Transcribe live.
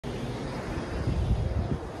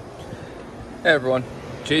Hey everyone,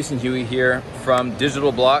 Jason Huey here from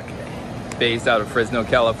Digital Block, based out of Fresno,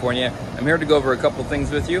 California. I'm here to go over a couple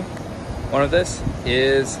things with you. One of this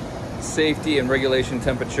is safety and regulation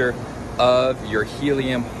temperature of your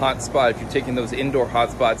Helium hotspot. If you're taking those indoor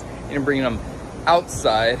hotspots and you're bringing them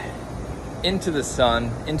outside into the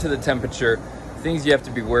sun, into the temperature, things you have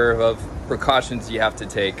to be aware of, precautions you have to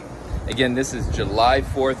take. Again, this is July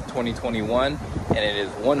 4th, 2021, and it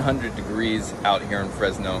is 100 degrees out here in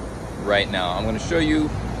Fresno right now. I'm going to show you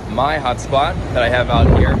my hotspot that I have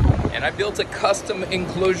out here, and I built a custom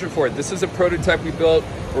enclosure for it. This is a prototype we built.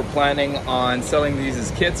 We're planning on selling these as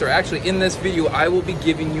kits, or actually in this video I will be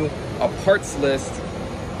giving you a parts list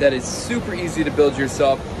that is super easy to build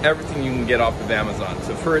yourself, everything you can get off of Amazon.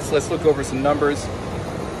 So first, let's look over some numbers.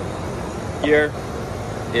 Here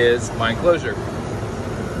is my enclosure.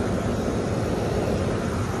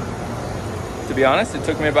 To be honest, it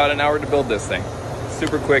took me about an hour to build this thing.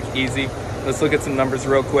 Super quick, easy. Let's look at some numbers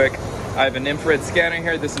real quick. I have an infrared scanner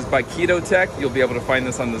here. This is by Keto Tech. You'll be able to find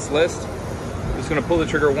this on this list. I'm just gonna pull the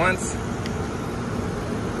trigger once.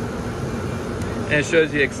 And it shows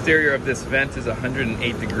the exterior of this vent is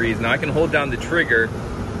 108 degrees. Now I can hold down the trigger.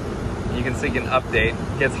 You can see an update.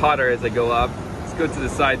 It gets hotter as I go up. Let's go to the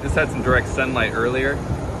side. This had some direct sunlight earlier.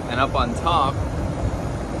 And up on top,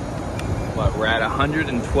 we're at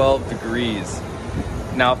 112 degrees.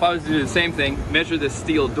 Now, if I was to do the same thing, measure this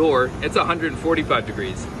steel door, it's 145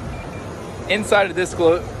 degrees. Inside of this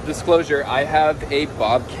disclosure, I have a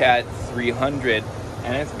Bobcat 300,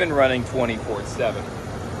 and it's been running 24/7.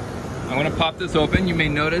 I'm gonna pop this open. You may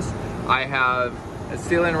notice I have a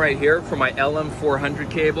seal-in right here for my LM400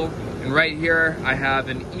 cable, and right here I have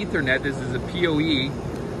an Ethernet. This is a PoE.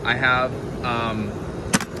 I have,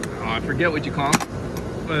 I forget what you call them,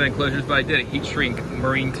 one of the enclosures, but I did a heat shrink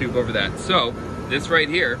marine tube over that. So this right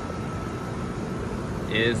here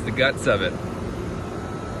is the guts of it.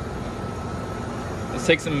 Let's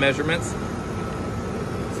take some measurements.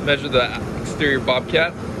 Let's measure the exterior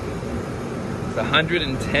Bobcat. It's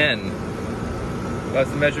 110.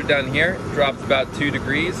 Let's measure down here. It drops about 2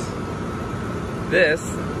 degrees. This,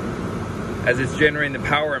 as it's generating the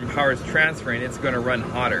power and power is transferring, it's going to run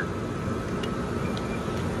hotter.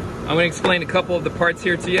 I'm going to explain a couple of the parts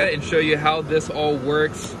here to you and show you how this all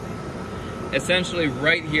works. Essentially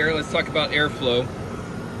right here, let's talk about airflow.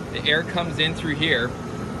 The air comes in through here.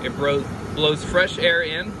 It blows fresh air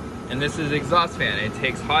in, and this is the exhaust fan. It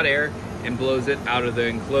takes hot air and blows it out of the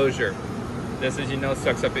enclosure. This, as you know,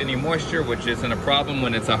 sucks up any moisture, which isn't a problem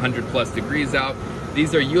when it's 100+ degrees out.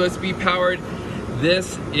 These are USB powered.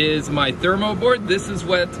 This is my thermo board. This is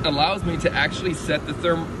what allows me to actually set the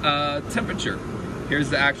temperature. Here's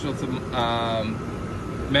the actual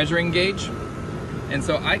measuring gauge. And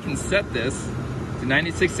so I can set this to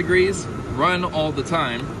 96 degrees, run all the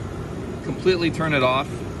time, completely turn it off,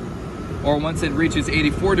 or once it reaches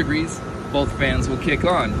 84 degrees, both fans will kick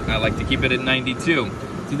on. I like to keep it at 92.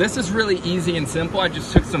 So this is really easy and simple. I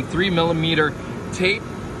just took some 3mm tape,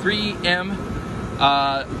 3M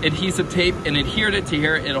adhesive tape, and adhered it to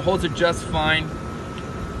here. It holds it just fine.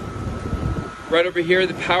 Right over here,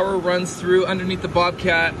 the power runs through underneath the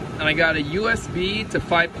Bobcat, and I got a USB to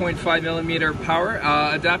 5.5mm power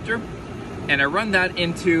adapter, and I run that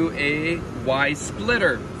into a Y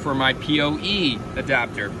splitter for my PoE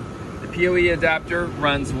adapter. The PoE adapter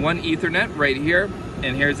runs one Ethernet right here,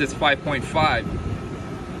 and here's this 5.5.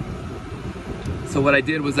 So what I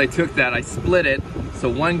did was I took that, I split it, so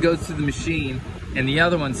one goes to the machine, and the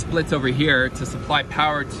other one splits over here to supply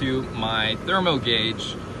power to my thermo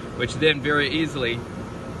gauge, which then very easily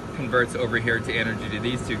converts over here to energy to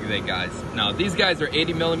these two guys. Now these guys are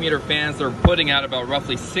 80mm fans. They're putting out about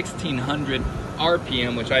roughly 1600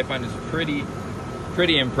 RPM, which I find is pretty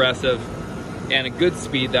impressive, and a good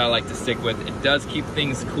speed that I like to stick with. It does keep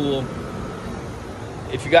things cool.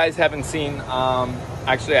 If you guys haven't seen,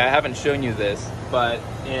 actually I haven't shown you this, but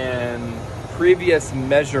in previous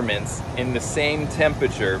measurements in the same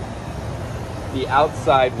temperature, the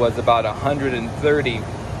outside was about 130.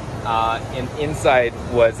 And inside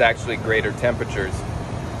was actually greater temperatures.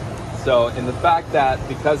 So in the fact that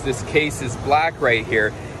because this case is black right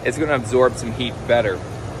here, it's going to absorb some heat better.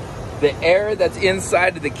 The air that's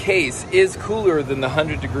inside of the case is cooler than the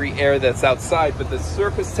 100-degree air that's outside, but the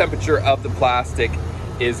surface temperature of the plastic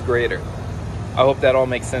is greater. I hope that all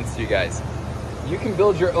makes sense to you guys. You can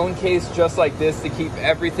build your own case just like this to keep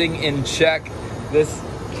everything in check. This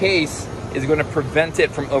case is going to prevent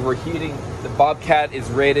it from overheating. The Bobcat is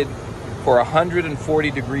rated for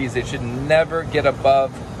 140 degrees. It should never get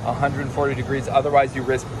above 140 degrees, otherwise you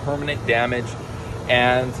risk permanent damage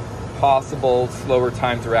and possible slower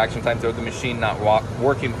times, reaction times, or the machine not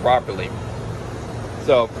working properly.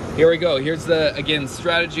 So here we go. Here's the, again,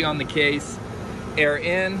 strategy on the case. Air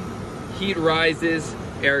in, heat rises,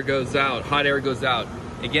 air goes out, hot air goes out.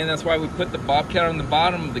 Again, that's why we put the Bobcat on the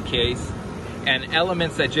bottom of the case, and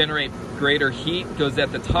elements that generate greater heat goes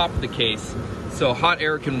at the top of the case, so hot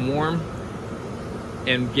air can warm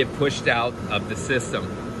and get pushed out of the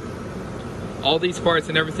system. All these parts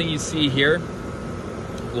and everything you see here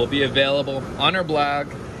will be available on our blog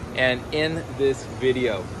and in this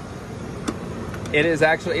video. It is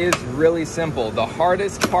really simple. The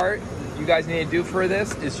hardest part you guys need to do for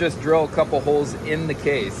this is just drill a couple holes in the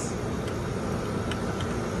case.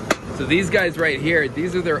 So these guys right here,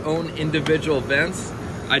 these are their own individual vents.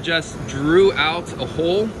 I just drew out a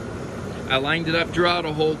hole, I lined it up, drew out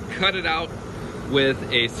a hole, cut it out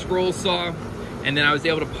with a scroll saw, and then I was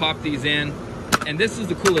able to pop these in. And this is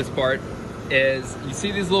the coolest part, is you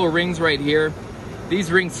see these little rings right here?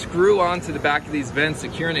 These rings screw onto the back of these vents,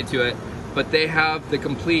 securing it to it, but they have the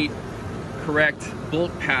complete correct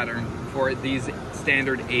bolt pattern for these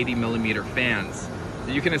standard 80mm fans.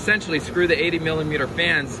 So you can essentially screw the 80mm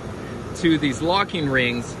fans to these locking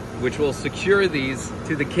rings, which will secure these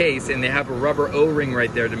to the case, and they have a rubber O-ring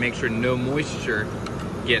right there to make sure no moisture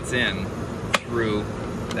gets in through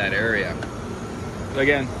that area. So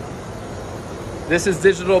again, this is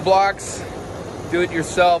Digital Blocks,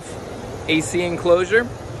 do-it-yourself AC enclosure.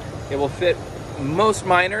 It will fit most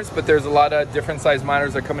miners, but there's a lot of different size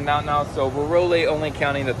miners that are coming out now, so we're really only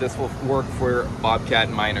counting that this will work for Bobcat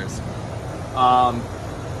miners.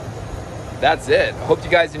 That's it. Hope you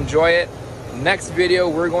guys enjoy it. Next video,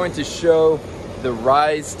 we're going to show the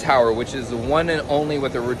Rise Tower, which is the one and only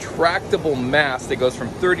with a retractable mast that goes from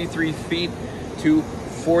 33 feet to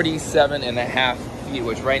 47.5 feet,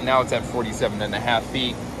 which right now it's at 47.5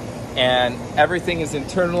 feet. And everything is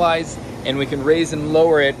internalized, and we can raise and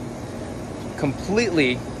lower it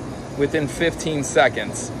completely within 15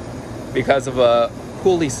 seconds because of a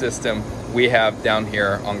pulley system we have down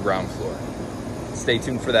here on ground floor. Stay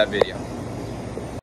tuned for that video.